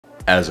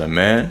As a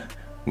man,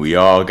 we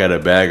all got a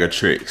bag of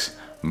tricks.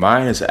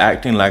 Mine is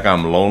acting like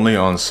I'm lonely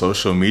on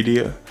social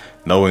media,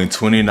 knowing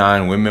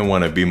 29 women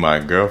want to be my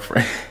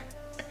girlfriend.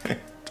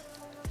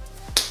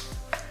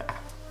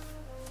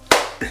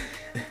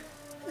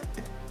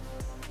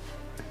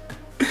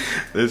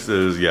 Listen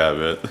to this guy,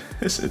 man.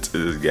 Listen to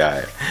this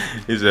guy.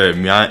 He said,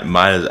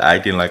 mine is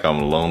acting like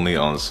I'm lonely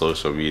on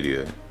social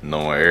media,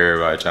 knowing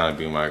everybody trying to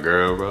be my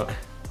girl, bro.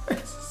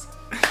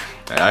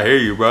 Hey, I hear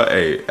you, bro.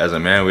 Hey, as a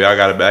man, we all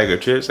got a bag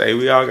of tricks. Hey,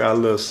 we all got a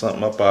little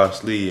something up our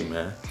sleeve,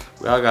 man.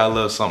 We all got a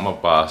little something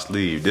up our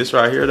sleeve. This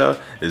right here, though,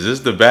 is this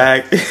the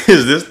bag?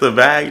 Is this the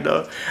bag,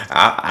 though?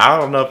 I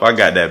don't know if I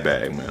got that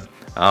bag, man.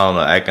 I don't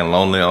know, acting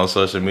lonely on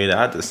social media.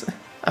 I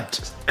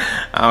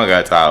don't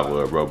got time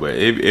for it, bro. But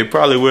it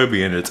probably will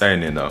be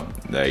entertaining, though.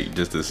 Like,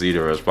 just to see the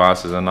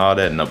responses and all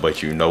that. No,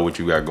 but you know what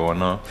you got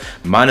going on.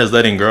 Mine is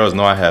letting girls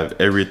know I have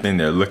everything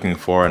they're looking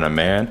for in a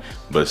man,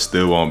 but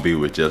still won't be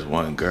with just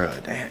one girl.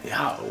 Damn,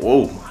 y'all,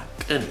 whoa, my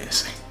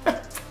goodness.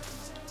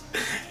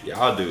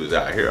 Y'all dudes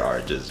out here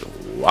are just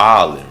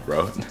wildin',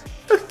 bro.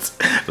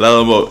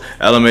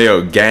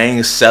 LMAO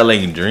gang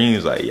selling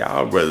dreams. Like,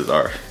 y'all brothers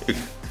are...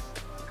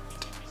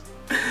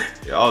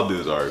 Y'all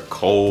dudes are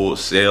cold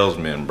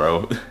salesmen,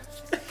 bro.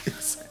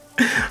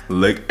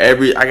 Look,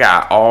 I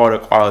got all the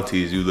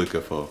qualities you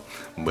looking for,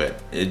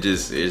 but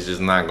it's just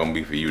not gonna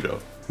be for you,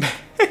 though.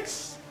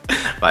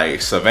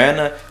 Like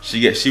Savannah,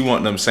 she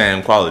want them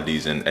same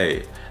qualities, and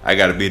hey, I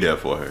gotta be there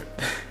for her.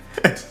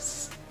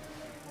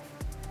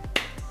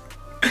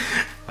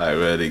 Like,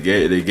 bro, the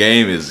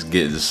game is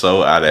getting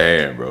so out of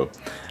hand, bro.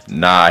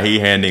 Nah, he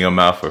handing them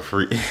out for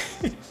free.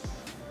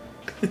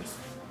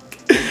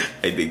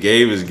 Like, the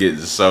game is getting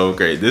so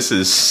great. This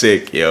is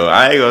sick, yo.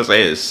 I ain't gonna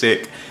say it's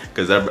sick,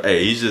 cause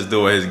hey, he's just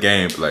doing his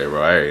gameplay,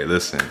 bro. Hey,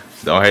 listen,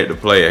 don't hate the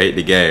player, hate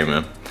the game,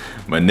 man.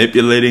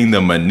 Manipulating the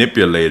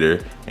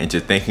manipulator into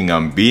thinking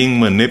I'm being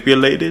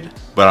manipulated,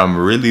 but I'm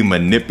really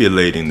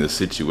manipulating the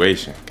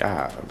situation.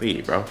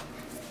 Golly, bro.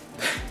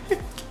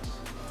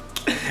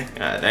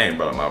 God dang,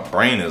 bro, my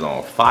brain is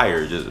on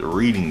fire just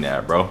reading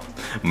that, bro.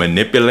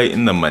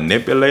 Manipulating the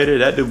manipulator,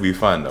 that do be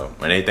fun, though.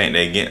 When they think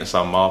they getting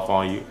something off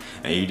on you,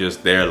 and you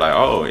just there like,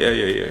 oh,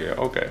 yeah,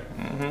 okay.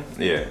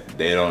 Yeah,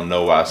 they don't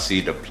know I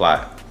see the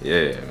plot.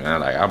 Yeah, man,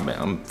 like,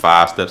 I'm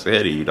 5 steps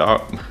ahead of you,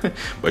 dog.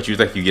 But you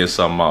think you get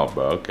something off,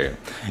 bro, okay.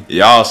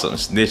 Y'all some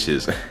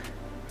snitches.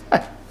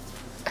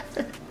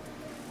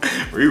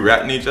 We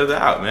ratting each other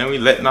out, man. We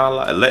letting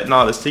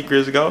all the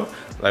secrets go.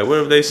 Like, what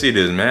if they see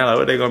this, man? Like,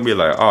 what they gonna be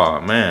like?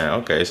 Oh, man,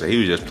 okay, so he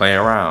was just playing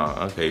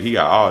around. Okay, he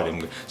got all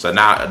them. So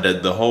now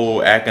the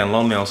whole acting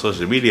lonely on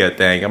social media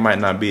thing, it might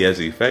not be as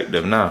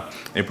effective now.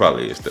 It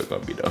probably is still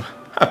gonna be, though.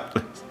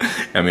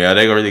 I mean, are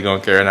they really gonna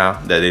care now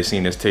that they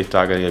seen this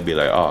TikTok and they'll be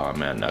like, oh,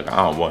 man, no, I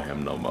don't want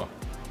him no more.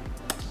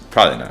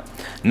 Probably not.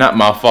 Not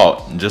my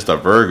fault. Just a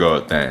Virgo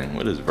thing.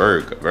 What is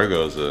Virgo?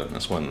 Virgo's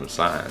that's one of them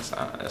signs.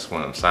 That's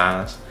one of them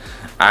signs.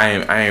 I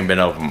ain't been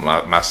over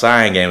my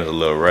sign game is a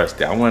little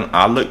rusty.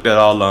 I looked at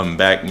all of them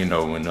back, you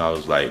know, when I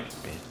was like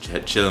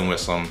chilling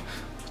with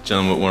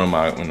one of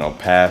my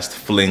past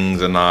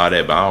flings and all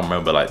that. But I don't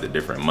remember like the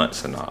different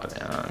months and all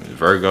that.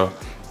 Virgo,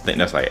 I think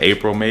that's like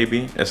April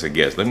maybe. That's a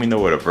guess. Let me know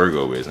what a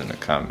Virgo is in the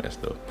comments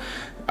though.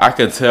 I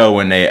can tell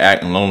when they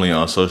act lonely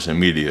on social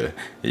media.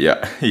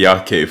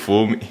 Y'all can't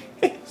fool me.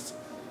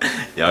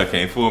 Y'all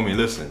can't fool me.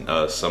 Listen,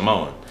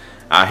 Simone,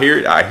 I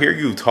hear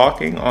you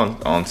talking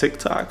on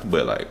TikTok,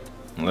 but like,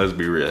 let's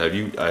be real.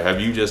 Have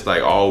you just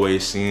like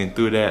always seen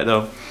through that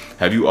though?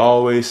 Have you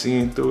always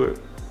seen through it?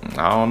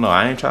 I don't know.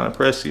 I ain't trying to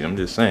press you. I'm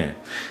just saying.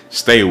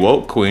 Stay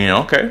woke, queen.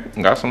 Okay,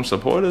 got some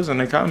supporters in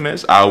the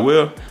comments. I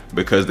will,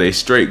 because they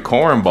straight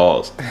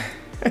cornballs.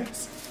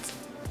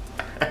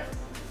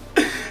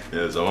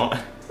 Yeah, so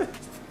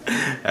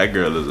that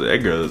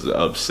girl is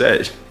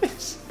upset.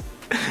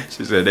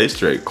 She said they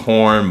straight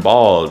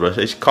cornballs, bro.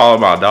 She calling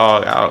my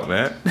dog out,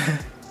 man.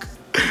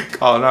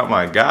 Calling out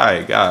my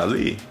guy.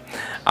 Golly,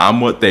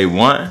 I'm what they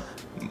want,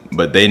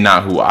 but they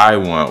not who I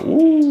want.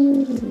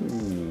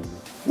 Woo,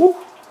 woo.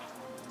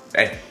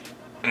 Hey,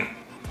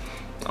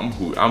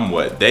 I'm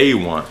what they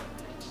want,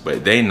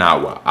 but they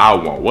not what I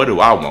want. What do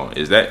I want?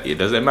 Does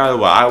it matter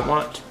what I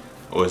want,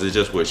 or is it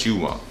just what you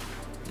want?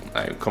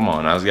 Like, come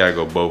on, now it's gotta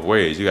go both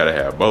ways. You gotta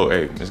have both.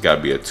 Hey, it's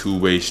gotta be a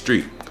two-way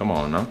street. Come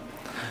on now.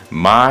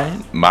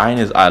 Mine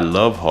is I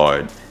love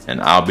hard, and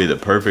I'll be the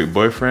perfect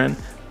boyfriend,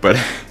 but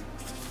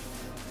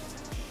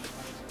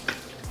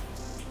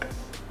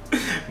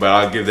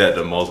I'll give that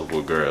to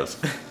multiple girls.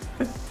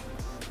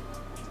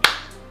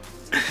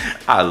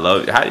 How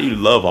do you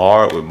love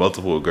hard with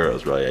multiple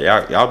girls, bro?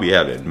 Y'all be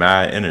having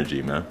mad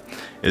energy, man.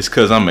 It's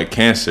cause I'm a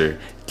Cancer.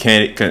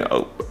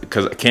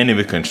 Cause I can't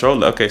even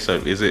control it. Okay, so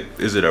is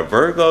it a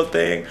Virgo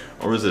thing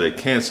or is it a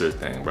Cancer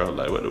thing, bro?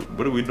 Like,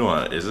 what are we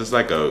doing? Is this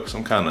like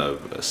some kind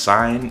of a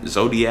sign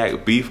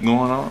zodiac beef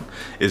going on?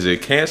 Is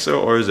it Cancer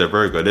or is it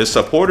Virgo? There's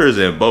supporters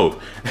in both.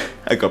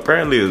 Like,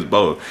 apparently it's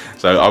both.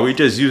 So are we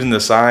just using the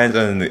signs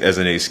as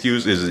an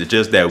excuse? Is it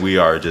just that we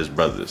are just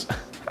brothers?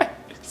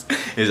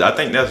 I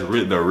think that's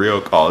the real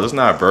cause. It's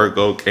not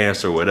Virgo,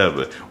 Cancer,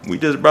 whatever. We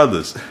just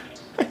brothers.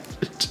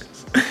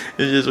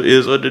 It just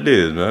is what it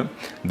is, man.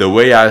 The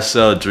way I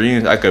sell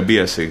dreams, I could be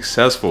a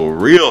successful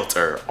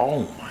realtor.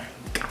 Oh my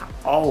God.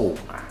 Oh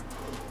my.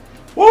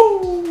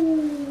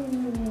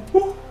 Woo.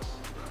 Woo.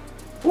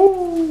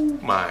 Woo.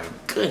 My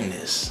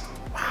goodness.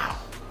 Wow.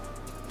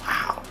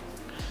 Wow.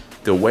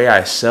 The way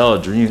I sell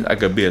dreams, I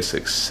could be a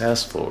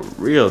successful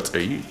realtor.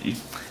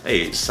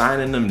 Hey,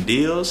 signing them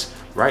deals,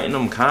 writing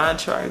them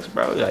contracts,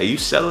 bro. Like you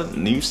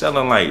selling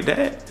like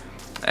that.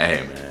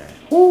 Hey, man.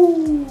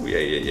 Woo. Yeah.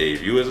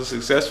 If you was a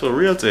successful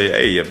realtor,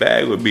 hey, your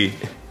bag would be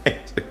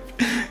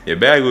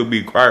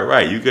quite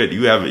right. You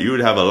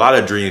would have a lot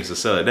of dreams to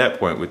sell at that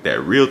point with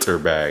that realtor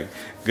bag.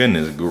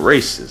 Goodness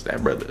gracious,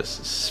 that brother is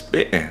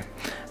spitting.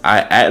 I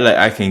act like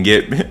I can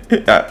get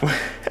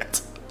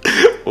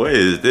what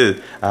is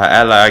this? I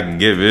act like I can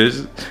get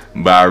this,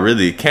 but I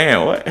really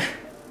can't. What?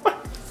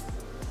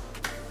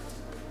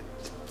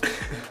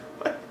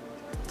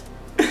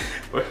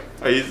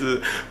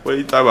 What are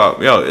you talking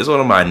about? Yo, it's one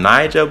of my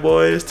Niger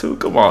boys too.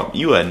 Come on,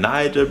 you a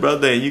Niger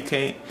brother and you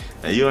ain't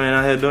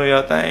out here doing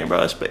your thing,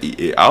 bro.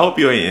 I hope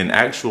you ain't in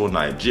actual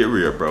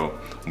Nigeria, bro.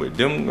 With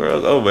them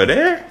girls over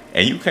there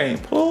and you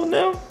can't pull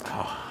them.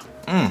 Oh,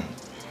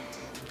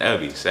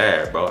 that'd be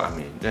sad, bro. I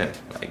mean,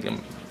 like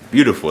them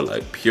beautiful,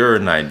 like pure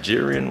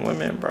Nigerian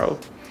women, bro.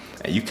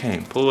 And you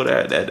can't pull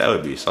that. That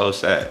would be so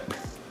sad.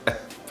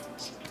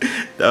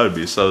 That would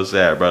be so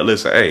sad, bro.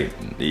 Listen, hey,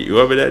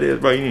 whoever that is,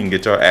 bro, you need to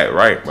get your act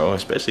right, bro.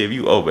 Especially if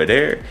you over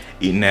there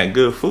eating that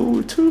good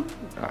food too.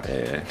 Oh,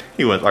 yeah.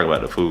 He wasn't talking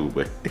about the food,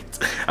 but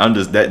I'm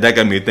just that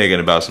got me thinking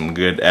about some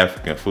good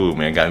African food,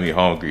 man. Got me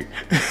hungry.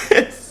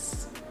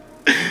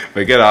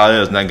 Forget all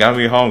this. Now got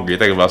me hungry.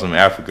 Think about some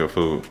African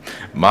food.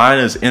 Mine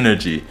is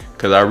energy,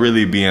 cause I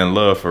really be in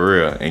love for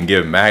real and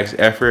give max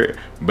effort,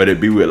 but it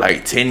be with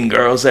like 10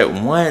 girls at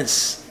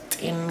once.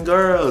 10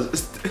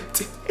 girls.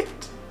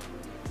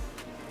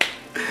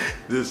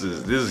 This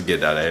is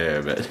getting out of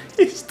hand, man.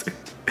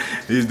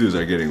 These dudes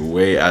are getting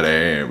way out of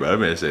hand, bro. I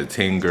mean, I said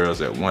 10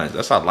 girls at once.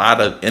 That's a lot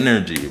of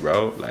energy,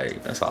 bro.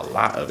 Like, that's a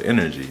lot of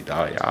energy,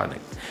 dog. Y'all,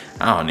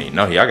 I don't even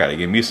know. Y'all gotta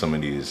give me some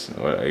of these.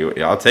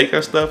 Y'all take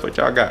that stuff, what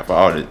y'all got for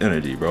all this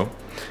energy, bro?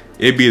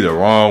 It be the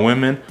wrong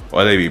women,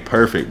 or they be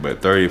perfect,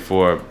 but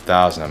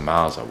 34,000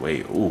 miles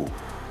away. Ooh,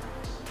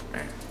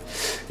 man.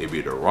 It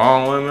be the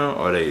wrong women,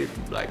 or they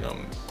like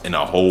in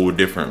a whole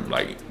different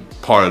like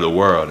part of the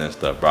world and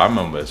stuff, bro. I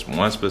remember this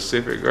one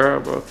specific girl,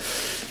 bro,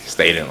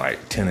 stayed in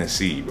like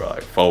Tennessee, bro,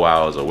 like 4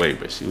 hours away,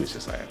 but she was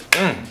just like,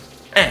 man,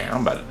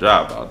 I'm about to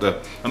drive out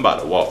there. I'm about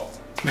to walk.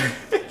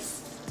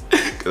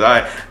 Cause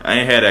I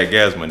ain't had that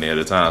gas money at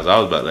the time, so I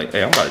was about like,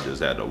 hey, I'm about to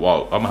just have to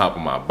walk. I'm gonna hop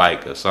on my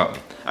bike or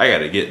something. I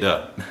gotta get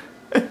there.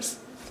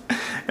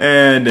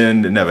 And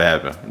then it never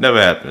happened. Never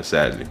happened,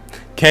 sadly.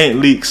 Can't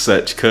leak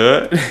such,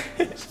 cud.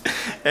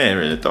 Ain't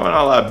really throwing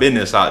all our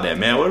business out there,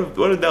 man.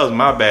 What if that was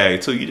my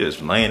bag too? You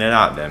just laying it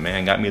out there,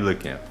 man. Got me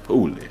looking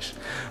foolish.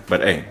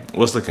 But hey,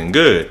 what's looking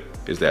good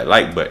is that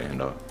like button,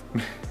 though.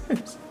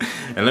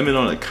 And let me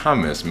know in the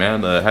comments,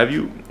 man. Have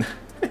you?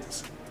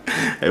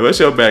 Hey, what's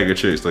your bag of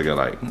tricks looking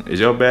like? Is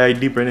your bag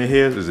deeper than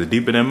his? Is it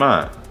deeper than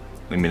mine?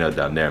 Let me know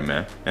down there,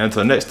 man. And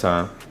until next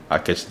time, I'll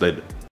catch you later.